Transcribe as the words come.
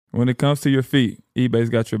When it comes to your feet, eBay's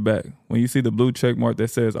got your back. When you see the blue check mark that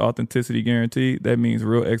says authenticity guaranteed, that means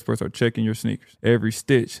real experts are checking your sneakers. Every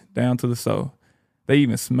stitch, down to the sole. They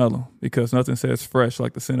even smell them because nothing says fresh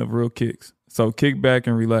like the scent of real kicks. So kick back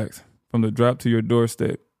and relax. From the drop to your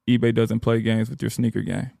doorstep, eBay doesn't play games with your sneaker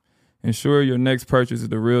game. Ensure your next purchase is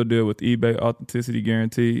the real deal with eBay Authenticity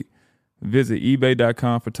Guaranteed. Visit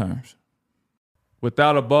ebay.com for terms.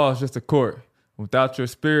 Without a ball, it's just a court. Without your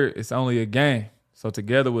spirit, it's only a game. So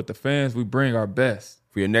together with the fans, we bring our best.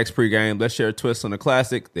 For your next pregame, let's share a twist on the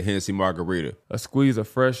classic, the Hennessy Margarita. A squeeze of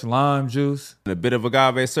fresh lime juice. And a bit of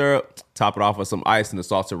agave syrup. Top it off with some ice and a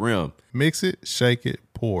salted rim. Mix it, shake it,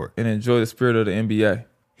 pour. And enjoy the spirit of the NBA.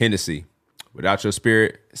 Hennessy. Without your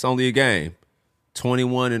spirit, it's only a game.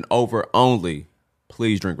 21 and over only.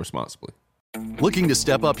 Please drink responsibly. Looking to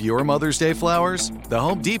step up your Mother's Day flowers? The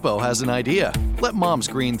Home Depot has an idea. Let Mom's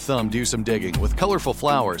green thumb do some digging with colorful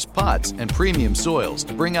flowers, pots, and premium soils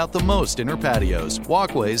to bring out the most in her patios,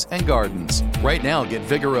 walkways, and gardens. Right now, get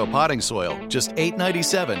Vigoro potting soil, just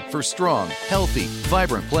 $8.97 for strong, healthy,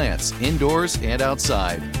 vibrant plants indoors and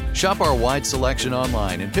outside. Shop our wide selection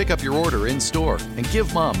online and pick up your order in-store and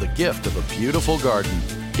give Mom the gift of a beautiful garden.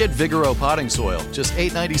 Get Vigoro potting soil, just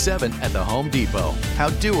 $8.97 at the Home Depot. How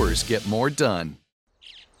doers get more done.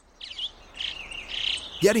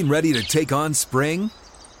 Getting ready to take on spring?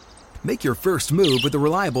 Make your first move with the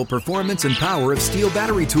reliable performance and power of Steel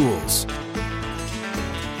battery tools.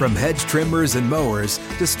 From hedge trimmers and mowers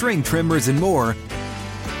to string trimmers and more,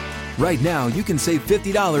 right now you can save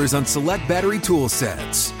 $50 on select battery tool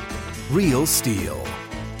sets. Real Steel.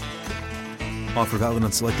 Offer valid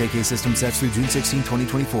on select AK system sets through June 16,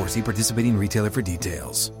 2024. See participating retailer for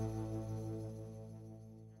details.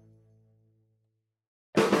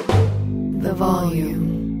 The volume.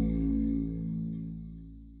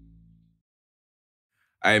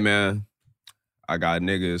 Hey, man. I got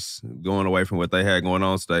niggas going away from what they had going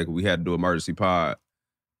on today. We had to do emergency pod.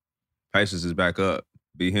 Patience is back up.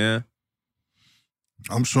 Be here.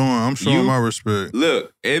 I'm showing my respect.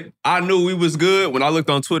 Look, I knew we was good when I looked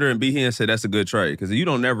on Twitter and B and said that's a good trade because you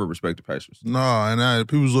don't never respect the Pacers. Nah, and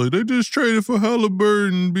people was like, they just traded for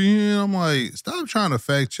Halliburton, B. I'm like, stop trying to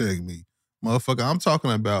fact check me, motherfucker. I'm talking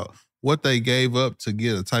about what they gave up to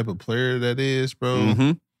get a type of player that is, bro.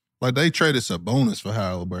 Mm-hmm. Like, they traded a bonus for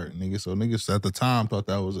Halliburton, nigga. So niggas at the time thought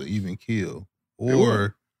that was an even kill.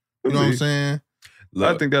 Or, you know what I'm saying?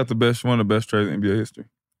 Look, I think that's one of the best trades in NBA history.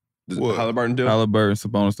 What? Halliburton deal? Halliburton,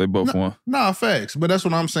 Sabonis, they both won. Nah, facts. But that's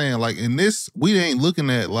what I'm saying. Like, in this, we ain't looking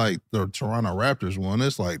at, like, the Toronto Raptors one.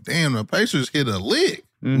 It's like, damn, the Pacers hit a lick.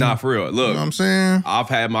 Mm-hmm. Nah, for real. Look, you know what I'm saying? I've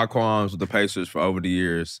had my qualms with the Pacers for over the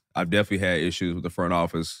years. I've definitely had issues with the front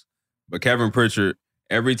office. But Kevin Pritchard,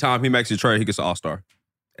 every time he makes a trade, he gets an all-star.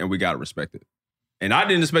 And we got to respect it. And I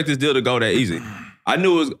didn't expect this deal to go that easy. I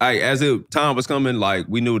knew it was, like, as time was coming, like,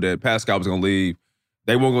 we knew that Pascal was going to leave.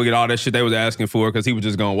 They weren't going to get all that shit they was asking for because he was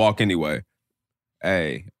just going to walk anyway.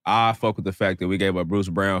 Hey, I fuck with the fact that we gave up Bruce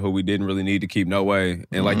Brown, who we didn't really need to keep no way.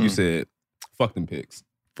 And like you said, fuck them picks.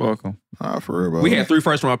 Fuck them. Nah, for real, bro. We had 3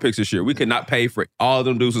 first-round picks this year. We could not pay for all of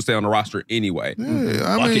them dudes to stay on the roster anyway.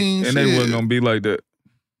 Yeah, I mean, and they wasn't going to be like that.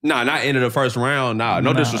 Nah, not into the first round. Nah,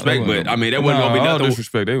 no disrespect, but I mean, that wasn't going to be nothing. No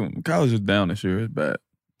disrespect. College is down this year. It's bad.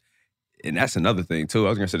 And that's another thing, too. I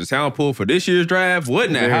was going to say the talent pool for this year's draft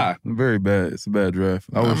wasn't that high. Very bad. It's a bad draft.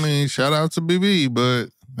 I mean, shout out to BB, but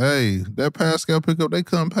hey, that Pascal pickup, they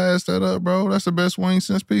couldn't pass that up, bro. That's the best wing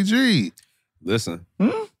since PG. Listen.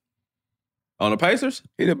 On the Pacers?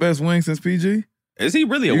 He the best wing since PG? Is he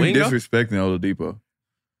really a wing? You disrespecting Oladipo.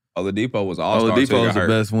 Oladipo was all-star. Oladipo is the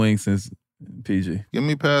best wing since PG. Give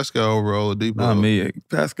me Pascal over Oladipo. Not me.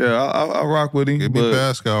 Pascal, I rock with him. Give me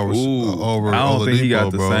Pascal over Oladipo, I don't think he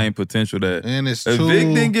got the bro. same potential that. And it's if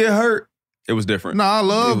Vic didn't get hurt, it was different. No, I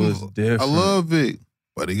love it. Was different. I love Vic,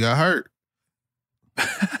 but he got hurt. You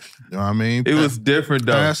know what I mean? It was different,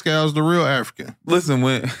 though. Pascal's the real African. Listen,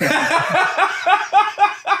 when...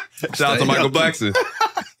 Shout out to Michael Blackson.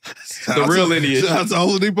 The real lineage. Shout out to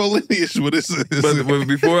Oladipo lineage. What is it? But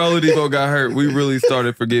before Oladipo got hurt, we really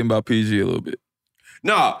started forgetting about PG a little bit.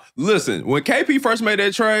 Nah, listen, when KP first made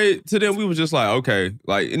that trade to them, we was just like, okay.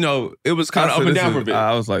 Like, you know, it was kind of up and down for a bit.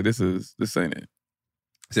 I was like, this ain't it.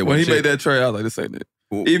 Said, when he made that trade, I was like, this ain't it.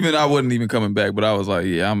 Ooh. Even I wasn't even coming back, but I was like,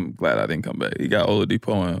 yeah, I'm glad I didn't come back. He got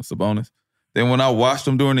Oladipo and Sabonis. Then when I watched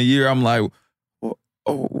him during the year, I'm like,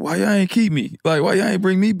 oh, why y'all ain't keep me? Like, why y'all ain't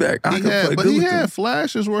bring me back? He had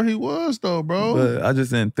flashes where he was, though, bro. But I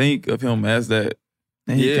just didn't think of him as that.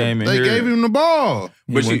 And he came in They gave him the ball.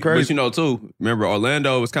 But you know, too, remember,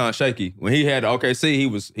 Orlando was kind of shaky. When he had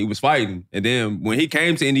OKC, he was fighting. And then when he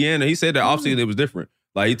came to Indiana, he said that offseason it was different.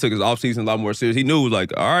 Like, he took his offseason a lot more serious. He knew,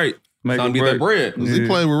 like, all right, time to get that bread. He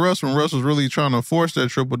played with Russ when Russ was really trying to force that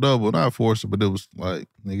triple-double. Not force it, but it was like,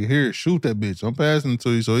 nigga, here, shoot that bitch. I'm passing it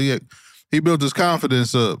to you. So he built his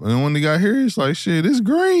confidence up. And when he got here, it's like, shit, it's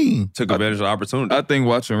green. Took advantage of the opportunity. I think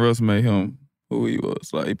watching Russ made him who he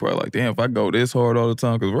was. Like, he probably like, damn, if I go this hard all the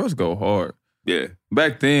time, because Russ go hard. Yeah.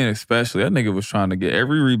 Back then, especially, that nigga was trying to get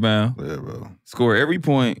every rebound, Yeah, bro. score every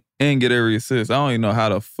point, and get every assist. I don't even know how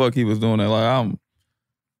the fuck he was doing that. Like,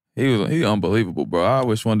 he unbelievable, bro. I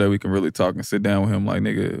wish one day we can really talk and sit down with him. Like,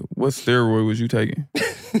 nigga, what steroid was you taking?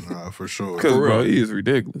 Nah, for sure. Because, bro, he is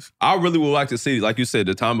ridiculous. I really would like to see, like you said,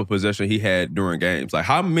 the time of possession he had during games. Like,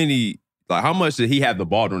 how much did he have the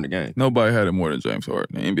ball during the game? Nobody had it more than James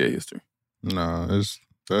Harden in NBA history. Nah, that's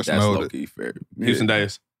That's noted. low-key fair. Houston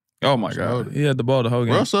Days. Oh, my God. He had the ball the whole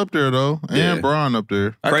game. Russ up there, though. Yeah. And Bron up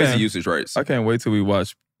there. Crazy usage rates. I can't wait till we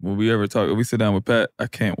watch, when we ever talk, if we sit down with Pat, I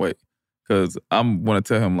can't wait. Because I'm want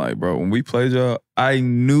to tell him, like, bro, when we played y'all, I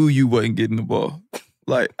knew you wasn't getting the ball.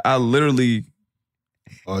 Like, I literally...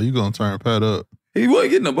 Oh, you gonna turn Pat up. He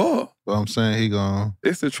wasn't getting the ball. But I'm saying he gonna...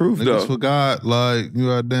 It's the truth, Niggas though. forgot, like, you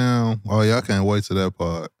are down. Oh, y'all can't wait to that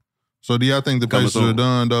part. So do y'all think the Coming Pacers are soon.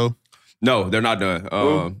 done, though? No, they're not done.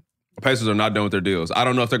 The Pacers are not done with their deals. I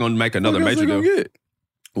don't know if they're going to make another What else major they deal. gonna get?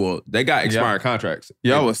 Well, they got expired contracts.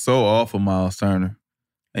 Y'all was so off of Miles Turner.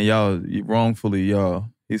 And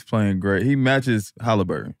he's playing great. He matches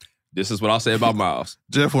Halliburton. This is what I'll say about Miles.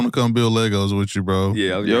 Jeff want to come build Legos with you, bro.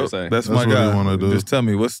 Yeah, I was going to say. That's That's my what guy. he wanna do. Just tell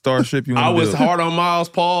me, what starship you want I to was build? hard on Miles.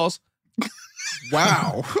 Pause.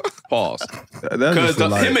 Wow. Pause. Because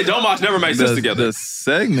Because him and Domas never made sense together. The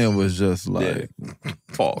segment was just like,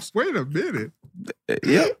 Pause. Wait a minute.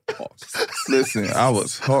 yep. Pause. Listen, I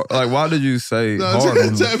was hard. Like, why did you say No, hard on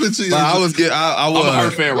him? tap into your... Like, I was getting, I I'm a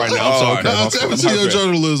Hurt fan right now. I'm sorry. okay. Nah, my tap fault. into I'm your hurt fan.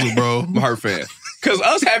 journalism, bro. I'm a Hurt fan. Because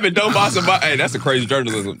us having Domas and Miles, hey, that's a crazy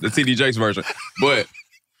journalism, the TD Jakes version. But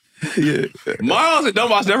Yeah. Miles and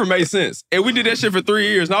Domas never made sense. And we did that shit for 3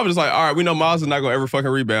 years. And I was just like, all right, we know Miles is not going to ever fucking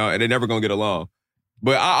rebound and they're never going to get along.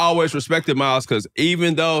 But I always respected Miles because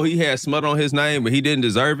even though he had smut on his name, but he didn't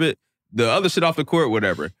deserve it, the other shit off the court,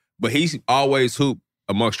 whatever. But he's always hooped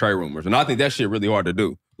amongst trade rumors. And I think that shit really hard to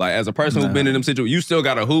do. Like, as a person who's been in them situations, you still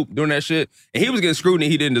got to hoop doing that shit. And he was getting scrutiny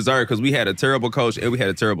he didn't deserve because we had a terrible coach and we had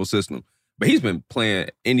a terrible system. But he's been playing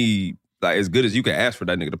as good as you can ask for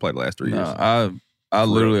that nigga to play the last 3 years. Nah, I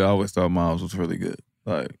literally always thought Miles was really good.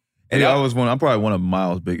 Like, And I'm probably one of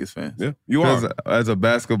Miles' biggest fans. Yeah, you are. As a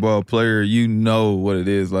basketball player, you know what it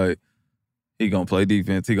is. Like, he gonna play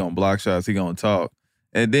defense, he gonna block shots, he gonna talk.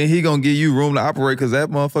 And then he gonna give you room to operate because that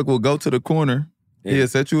motherfucker will go to the corner. Yeah. He'll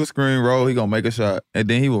set you a screen roll, he gonna make a shot, and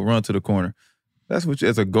then he will run to the corner. That's what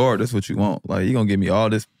as a guard, that's what you want. Like, you gonna give me all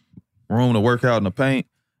this room to work out in the paint,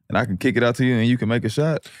 and I can kick it out to you and you can make a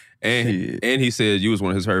shot. And he said you was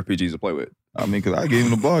one of his favorite PGs to play with. I mean, because I gave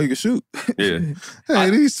him the ball, he could shoot. Yeah. Hey,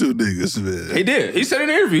 these two niggas, man. He did. He said in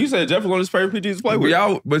an interview, he said Jeff was one of his favorite PGs to play with.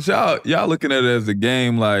 Y'all looking at it as a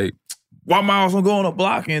game like, why Miles gonna go on a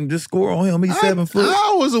block and just score on him? He's 7 foot.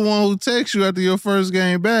 I was the one who texted you after your first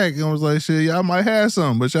game back and was like, shit, y'all might have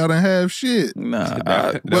something, but y'all didn't have shit. Nah,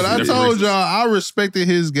 But I told y'all I respected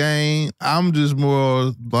his game. I'm just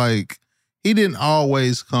more like, he didn't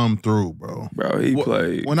always come through, bro. bro, he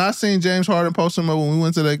played. When I seen James Harden post him up when we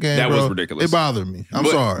went to that game, That bro, was ridiculous. It bothered me. I'm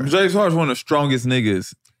But sorry. James Harden's one of the strongest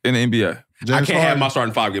niggas in the NBA. I James can't have Harden- my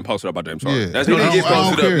starting five getting posted up by James Harden. Yeah. That's He no, didn't get I don't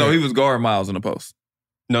posted up. care. No, he was guarding Miles in the post.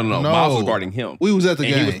 no. No. Miles was guarding him. We was at the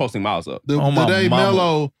and game. he was posting Miles up. The, Oh, the my day mama.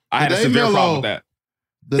 Melo, I had a the day severe problem Melo, with that.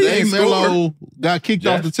 the He day ain't Melo got kicked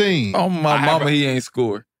Yes. off the team. Oh my I have mama, a- he ain't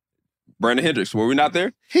scored. Brandon Hendricks, were we not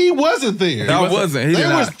there? He wasn't there. I wasn't. He They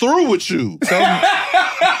did was not. through with you.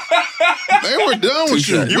 They were done with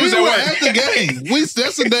you. Touche. You We was were at at the game.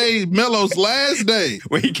 That's the day Melo's last day.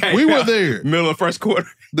 When he came We were out, there. middle of first quarter.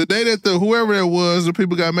 The day that whoever that was, the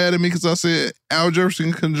people got mad at me because I said Al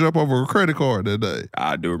Jefferson couldn't jump over a credit card that day.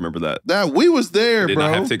 I do remember that. That we was there, Did bro.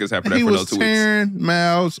 not have tickets after that He for was no 2 weeks. tearing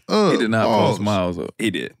Miles up. He did not Pause. post Miles up. He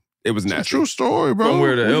did. It was It's a nasty. true story, bro. From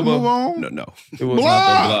where, the We can elbow? move on. No. It was Block.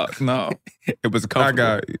 not the block. No, It was I comfortable.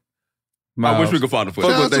 got. I Miles. wish we could find the Fuck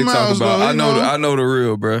footage. Shout what out they to talk Miles, about. though, I you know. know. I know the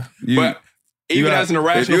real, bro. But even as an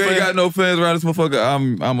irrational if you ain't fan, got no fans around this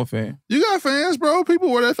motherfucker, I'm a fan. You got fans, bro. People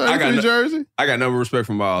wear that I got 33 no- jersey. I got no respect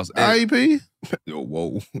for Miles. And- IEP.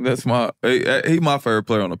 Whoa. That's he my favorite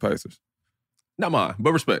player on the Pacers. Not mine,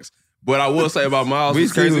 but respects. But I will say about Miles, We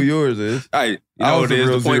it's see who crazy. yours is. Hey, you know what it is?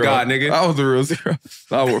 The point guard, nigga. I was the real zero.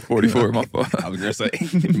 I wore 44. My fault. I was gonna say,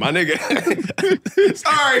 my nigga.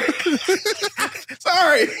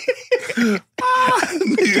 Sorry.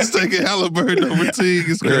 Niggas taking Halliburton over Teague.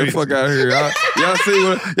 It's Get crazy. the fuck out of here. Y'all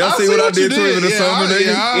see what I did to him in the summer,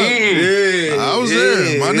 nigga? I was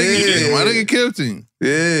there. My nigga killed him.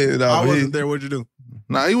 Yeah, no, I wasn't there. What'd you do?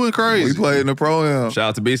 Nah, he went crazy. We played in the pro-am. Shout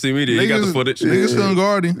out to BC Media. He got the footage. Niggas couldn't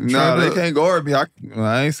guard him. Nah, they can't guard me. I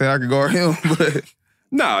ain't saying I can guard him, but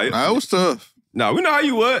Nah, Nah, it was tough. nah, we know how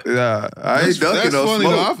you would. yeah, I ain't dunking That's no funny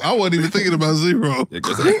smoke. though. I wasn't even thinking about zero. Yeah,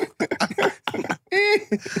 'cause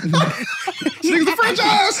niggas a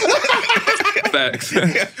franchise. Facts.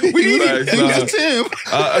 We need him. Facts, We nah. got Tim.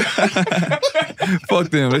 Fuck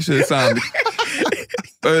them. They should have signed me.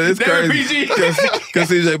 It's Damn crazy. PG. Because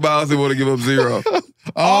CJ Miles didn't want to give up zero.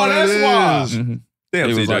 Oh, that's why. Mm-hmm. Damn,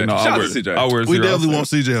 He was CJ. like, no, Shout I out wear, to CJ. I wear We zero. definitely want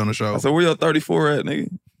CJ on the show. I said, where your 34 at, nigga?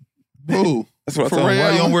 Who? That's what I For told him. Why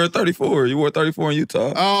real? you don't wear 34? You wore 34 in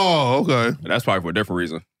Utah. Oh, okay. That's probably for a different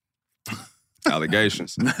reason.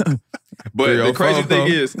 Allegations. But the 304, crazy thing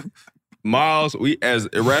bro. is, Miles, we as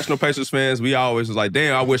irrational Pacers fans, we always was like,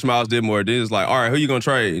 damn, I wish Miles did more. Then it's like, all right, who you gonna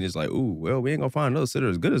trade? And it's like, ooh, well, we ain't gonna find another sitter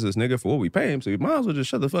as good as this nigga for what we pay him. So you might as well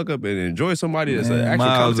just shut the fuck up and enjoy somebody that's an Man, actual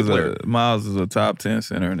Miles competent player. Miles is a top 10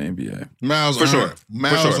 center in the NBA. Miles For sure. earned,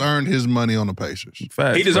 Miles For sure. earned his money on the Pacers.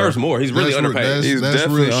 Facts, He deserves bro. more. He's really That's underpaid. He's That's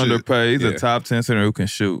definitely real shit. underpaid. He's Yeah. a top 10 center who can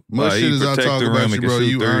shoot. Much Like, shit he as I protect talk the rim about and you, can bro. shoot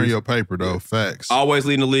You earn threes. your paper, though. Facts. Always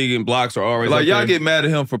leading the league in blocks or always Like, up y'all there. get mad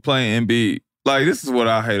at him for playing Embiid. Like, this is what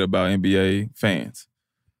I hate about NBA fans.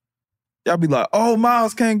 Y'all be like, oh,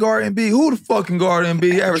 Miles can't guard Embiid. Who the fucking guard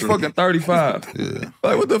Embiid? He averaged fucking 35. Yeah.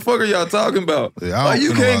 Like, what the fuck are y'all talking about? Yeah, I Like, don't you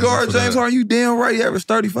penalize can't him guard for James that. Harden. You damn right he averaged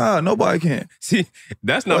 35. Nobody can. See,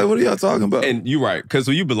 that's not. Like, what are y'all talking about? And you're right, because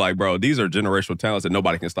you be like, bro, these are generational talents that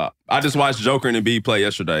nobody can stop. I just watched Joker and Embiid play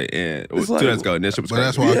yesterday, and it was It's 2 like- days ago, and this shit was But crazy.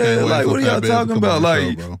 that's why I Yeah, can't wait like, for what are y'all Pat Bev to talking come about? on the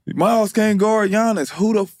Like, show, bro. Miles can't guard Giannis.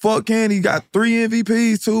 Who the fuck can? He got 3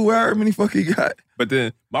 MVPs, 2, however many fuck he got. But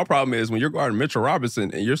then my problem is when you're guarding Mitchell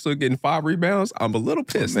Robinson and you're still getting 5 rebounds, I'm a little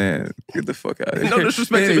pissed. Man, get the fuck out of here. No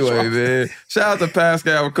disrespect to anyway, Mitchell. man. Shout out to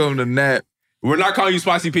Pascal for coming to Nap. We're not calling you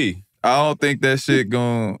Spicy P. I don't think that shit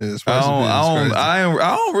going. Yeah, I Spicy P is crazy.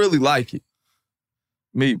 I don't really like it.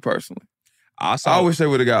 Me personally, I wish they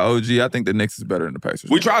would have got OG. I think the Knicks is better than the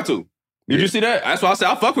Pacers. We tried to. Did you see that? That's why I said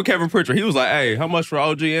I fuck with Kevin Pritchard. He was like, hey, how much for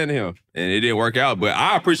OG and him? And it didn't work out. But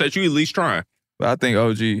I appreciate you at least trying. But I think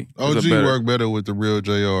OG. is OG a better. worked better with the real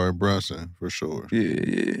JR and Brunson, for sure.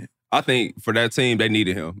 Yeah. I think for that team, they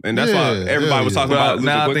needed him. And that's why Yeah, everybody hell was yeah. talking But about losing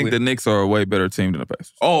now I quickly. think the Knicks are a way better team than the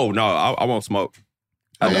Pacers. Oh, no, I won't smoke.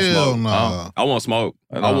 I won't Hell smoke. nah. I want smoke.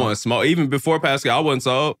 I I know. want smoke. Even before Pascal, I wasn't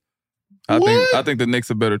sold. I What? think the Knicks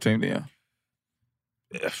are a better team than y'all.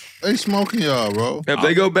 They smoking y'all, bro. If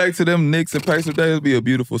they go back to them Knicks and Pacers days, it'd be a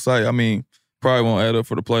beautiful sight. I mean, probably won't add up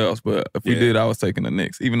for the playoffs, but if we Yeah. did, I was taking the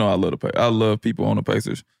Knicks. Even though I love I love people on the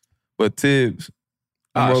Pacers, but Tibbs,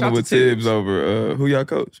 I'm shout rolling out with to Tibbs Tibbs. over who y'all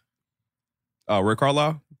coach? Rick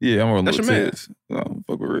Carlisle? Yeah, I'm rolling That's with your man. Tibbs. I don't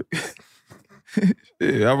fuck with Rick.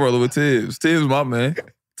 Yeah, I'm rolling with Tibbs. Tibbs, my man.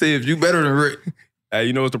 Tibbs, you better than Rick. Hey,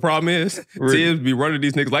 you know what the problem is? Rick. Tibbs be running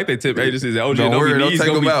these niggas like they tip agencies. And OG Don't and worry, don't OBB's take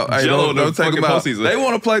gonna them be out. Hey, jello in the don't take fucking them out. postseason. They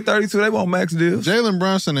want to play 32. They want max deals. Jalen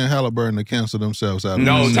Brunson and Halliburton to cancel themselves out.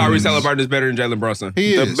 No, of Tyrese this. Halliburton is better than Jalen Brunson.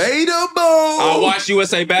 He is. Debatable. I watch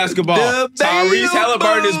USA basketball. Debatable. Tyrese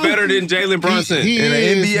Halliburton is better than Jalen Brunson. he In an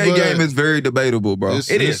is, NBA but game, it's very debatable, bro. It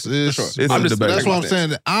is, for sure. It's I'm a just- debate. That's what I'm about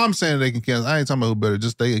saying. I'm saying they can cancel. I ain't talking about who better.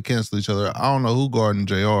 Just they can cancel each other. I don't know who guarding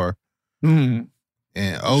JR. Mhm.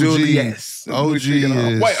 And OG. Julius. OG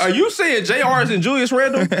is. Wait, are you saying JR is and Julius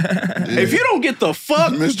Randle? If you don't get the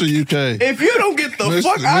fuck, Mr. UK. if you don't get the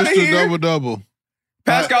fuck out of Mr. here, Double Double.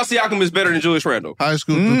 Pascal Siakam is better than Julius Randle. High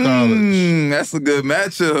school through college. That's a good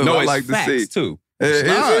matchup. No, I it's like to facts see. too. Is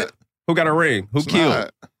not. it? Who got a ring? Who It's killed?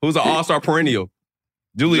 not. Who's an all-star perennial?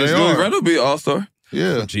 Julius JR. Julius Randle be All-Star.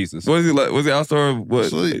 Yeah. Jesus. Was he like? Was he All-Star? What?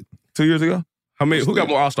 Sleep. 2 years ago? How many? Who got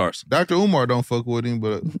more all-stars? Dr. Umar don't fuck with him,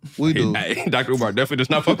 but we do. Hey, Dr. Umar definitely does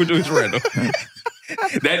not fuck with Julius Randle.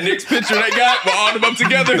 That Knicks picture they got with all of them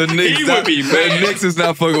together, he would be The mad. Knicks is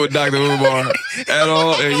not fucking with Dr. Umar at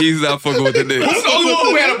all, and he's not fucking with the Knicks. Who's the only one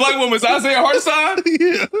who had a black woman? Is Isaiah Hartenstein?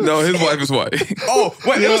 Yeah. No, his wife is white. Oh,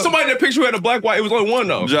 wait, it was somebody in that picture who had a black white. It was only one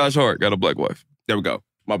though. Josh Hart got a black wife. There we go.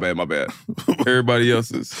 My bad. Everybody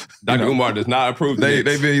else is. Dr. Umar does not approve the They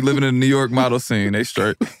Knicks. been living in the New York model scene. They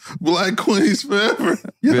straight. Black Queens forever.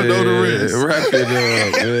 You don't know the rest. Wrap it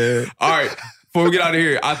up, man. All right. Before we get out of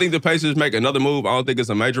here, I think the Pacers make another move. I don't think it's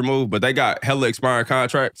a major move, but they got hella expiring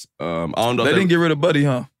contracts. I don't know. They if didn't get rid of Buddy,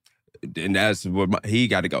 huh? and that's what he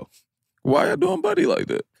got to go. Why y'all doing Buddy like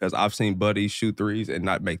that? Because I've seen Buddy shoot threes and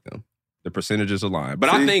not make them. The percentages align. But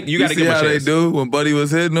I think you got to give him a how chance. They do when Buddy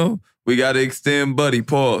was hitting them. We got to extend Buddy.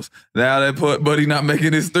 Pause. Now that Buddy not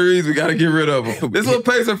making his threes, we got to get rid of him. This is what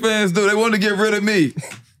Pacer fans do. They want to get rid of me.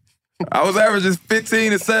 I was averaging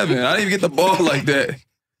 15 and 7. I didn't even get the ball like that.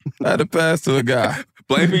 I had to pass to a guy.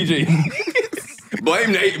 Blame PG.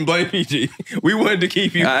 Blame Nate and blame PG. We wanted to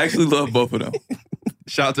keep you. I actually love both of them.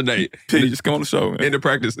 Shout out to Nate. P, just come on the show, man. In the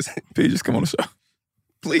practices. P, just come on the show.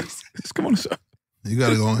 Please. Just come on the show. You got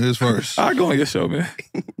to go on his first. I'll go on your show, man.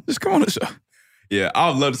 Just come on the show. Yeah, I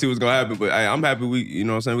would love to see what's going to happen, but hey, I'm happy you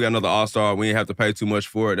know what I'm saying? We got another All-Star. We ain't have to pay too much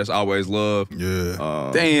for it. That's always love.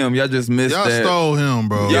 Yeah. Damn, y'all just missed y'all that. Y'all stole him,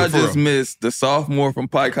 bro. Y'all just missed the sophomore from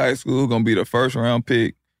Pike High School going to be the first round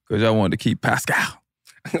pick because y'all wanted to keep Pascal.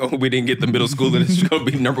 We didn't get the middle school and it's going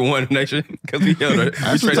to be number 1 in the nation because we held it.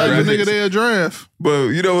 That's the type of nigga they'll draft. But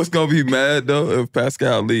you know what's going to be mad, though, if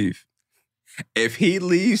Pascal leave? If he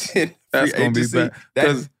leaves, that's going to be bad.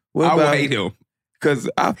 Because I would hate him. Because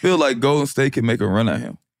I feel like Golden State can make a run at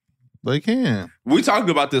him. They can. We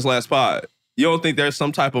talked about this last pod. You don't think there's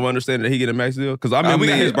some type of understanding that he get a max deal? Because I mean, we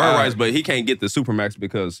got his bird rights, but he can't get the super max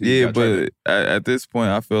because at this point,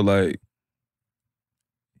 I feel like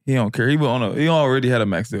he don't care. He already had a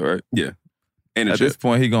max deal, right? Yeah. And at this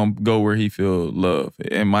point, he gonna go where he feel love.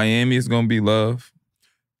 And Miami is gonna be love.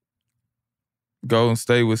 Go and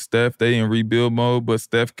stay with Steph. They in rebuild mode, but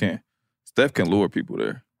Steph can lure people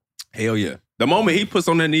there. Hell yeah. The moment he puts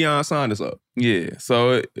on that neon sign, it's up. Yeah.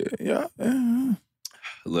 So,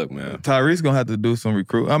 Look, man. Tyrese going to have to do some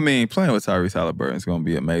recruit. I mean, playing with Tyrese Halliburton is going to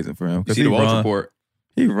be amazing for him. You see the Walsh report?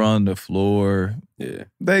 He run the floor. Yeah.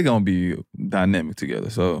 They going to be dynamic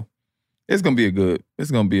together. So, it's going to be a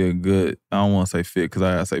good, I don't want to say fit because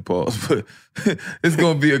I got to say pause, but it's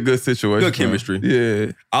going to be a good situation. Good chemistry.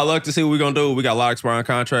 Yeah. I like to see what we're going to do. We got a lot of expiring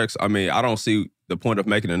contracts. I mean, I don't see the point of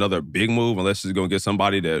making another big move unless it's going to get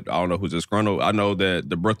somebody that I don't know who's disgruntled. I know that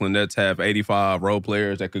the Brooklyn Nets have 85 role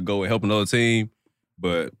players that could go and help another team,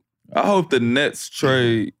 but I hope the Nets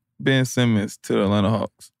trade Ben Simmons to the Atlanta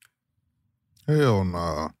Hawks. Hell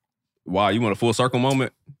nah. Why? You want a full circle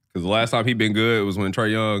moment? Because the last time he been good was when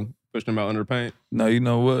Trae Young pushed him out under the paint. No, you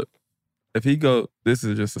know what? If he go, this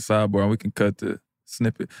is just a sidebar and we can cut the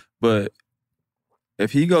snippet, but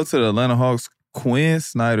if he go to the Atlanta Hawks, Quinn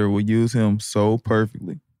Snyder will use him so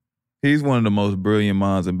perfectly. He's one of the most brilliant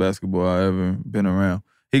minds in basketball I ever been around.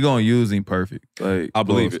 He gonna use him perfect. Like I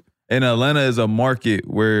believe it. And Atlanta is a market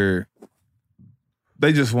where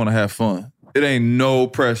they just want to have fun. It ain't no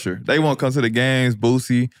pressure. They want to come to the games,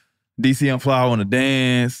 Boosie, DC and Flower want to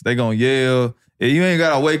dance. They gonna yell. And you ain't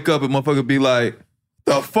gotta wake up and motherfucker be like,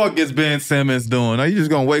 the fuck is Ben Simmons doing? Now you just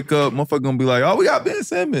gonna wake up, motherfucker gonna be like, oh, we got Ben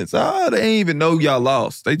Simmons. They ain't even know y'all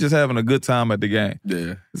lost. They just having a good time at the game.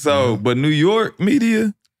 Yeah. So, but New York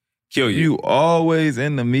media, kill you. You always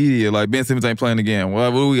in the media. Like, Ben Simmons ain't playing again. What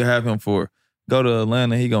do we have him for? Go to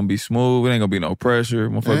Atlanta, he gonna be smooth. It ain't gonna be no pressure.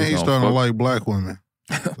 And he's starting to like black women.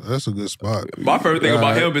 That's a good spot. My favorite thing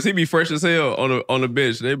about him is he be fresh as hell on the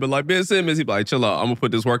bench. They be like, Ben Simmons, he be like, chill out. I'm gonna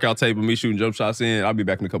put this workout tape of me shooting jump shots in. I'll be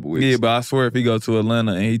back in a couple weeks. Yeah, but I swear if he go to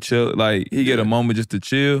Atlanta and he chill, like he get a moment just to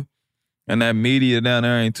chill, and that media down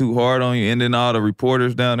there ain't too hard on you, and then all the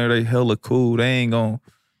reporters down there, they hella cool. They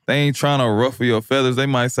ain't trying to ruffle your feathers. They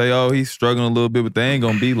might say, oh, he's struggling a little bit, but they ain't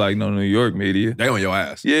gonna be like no New York media. They on your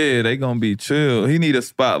ass. Yeah, they gonna be chill. He need a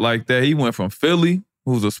spot like that. He went from Philly,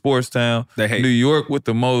 who's a sports town, they hate. New York with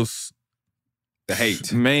the most the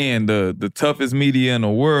hate. Man, the toughest media in the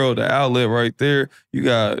world, the outlet right there. You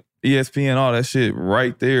got ESPN, all that shit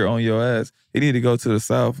right there on your ass. He need to go to the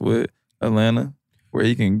South with Atlanta, where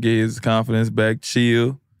he can get his confidence back,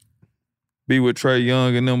 chill, be with Trae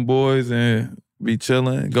Young and them boys, and be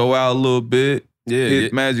chilling. Go out a little bit,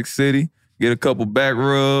 hit Magic City, get a couple back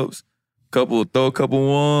rubs, throw a couple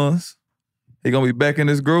ones. He gonna be back in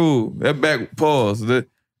his groove. That back pause.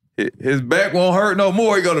 His back won't hurt no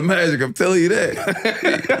more. He go to Magic. I'm telling you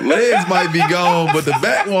that. Legs might be gone, but the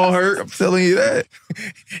back won't hurt. I'm telling you that.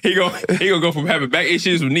 He gonna go from having back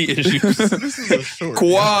issues to knee issues. This is a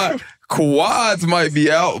short Quads might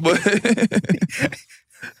be out, but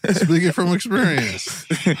speaking from experience.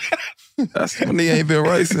 That's when he ain't been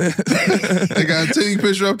right since. They got a Teague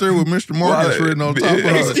picture up there with Mr. Marcus written on top of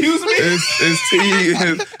it. Excuse me? It's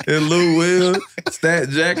Teague and Lou Will, Stat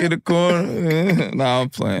Jack in the corner. Nah, I'm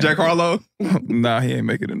playing. Jack Harlow? Nah, he ain't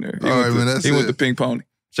make it in there. All right, man, that's it. He went to Pink Pony.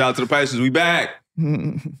 Shout out to the Pacers. We back.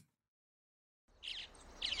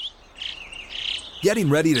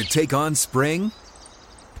 Getting ready to take on spring?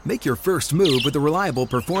 Make your first move with the reliable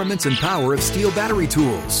performance and power of Steel battery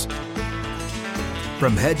tools.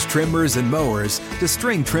 From hedge trimmers and mowers to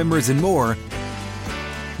string trimmers and more,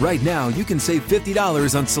 right now you can save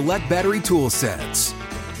 $50 on select battery tool sets.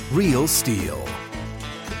 Real STIHL.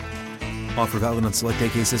 Offer valid on select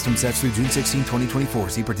AK system sets through June 16, 2024.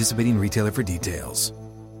 See participating retailer for details.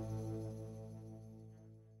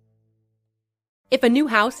 If a new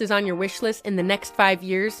house is on your wish list in the next 5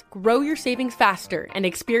 years, grow your savings faster and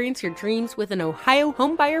experience your dreams with an Ohio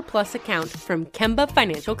Homebuyer Plus account from Kemba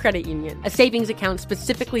Financial Credit Union. A savings account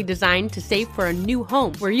specifically designed to save for a new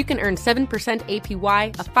home where you can earn 7%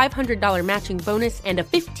 APY, a $500 matching bonus, and a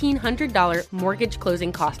 $1,500 mortgage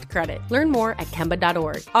closing cost credit. Learn more at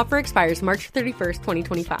Kemba.org. Offer expires March 31st,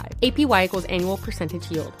 2025. APY equals annual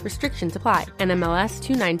percentage yield. Restrictions apply. NMLS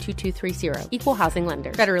 292230. Equal housing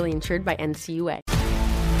lender. Federally insured by NCUA.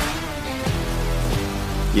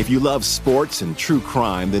 If you love sports and true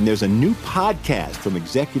crime, then there's a new podcast from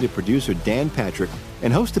executive producer Dan Patrick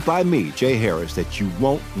and hosted by me, Jay Harris, that you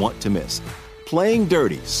won't want to miss. Playing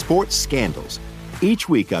Dirty: Sports Scandals. Each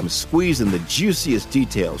week, I'm squeezing the juiciest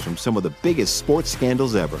details from some of the biggest sports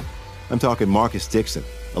scandals ever. I'm talking Marcus Dixon,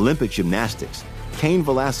 Olympic gymnastics, Cain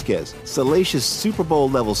Velasquez, salacious Super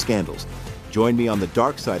Bowl-level scandals. Join me on the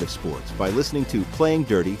dark side of sports by listening to Playing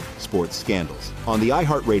Dirty: Sports Scandals on the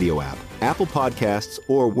iHeartRadio app, Apple Podcasts,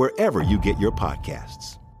 or wherever you get your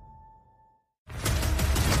podcasts.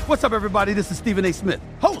 What's up, everybody? This is Stephen A. Smith,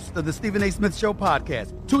 host of the Stephen A. Smith Show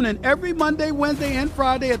podcast. Tune in every Monday, Wednesday, and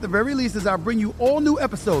Friday at the very least as I bring you all new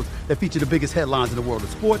episodes that feature the biggest headlines in the world of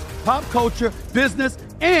sports, pop culture, business,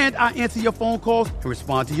 and I answer your phone calls and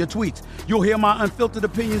respond to your tweets. You'll hear my unfiltered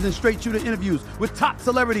opinions and straight-shooter interviews with top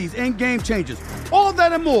celebrities and game changers. All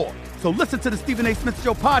that and more. So listen to the Stephen A. Smith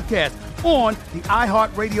Show podcast on the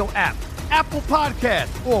iHeartRadio app, Apple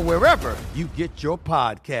Podcasts, or wherever you get your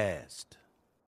podcasts.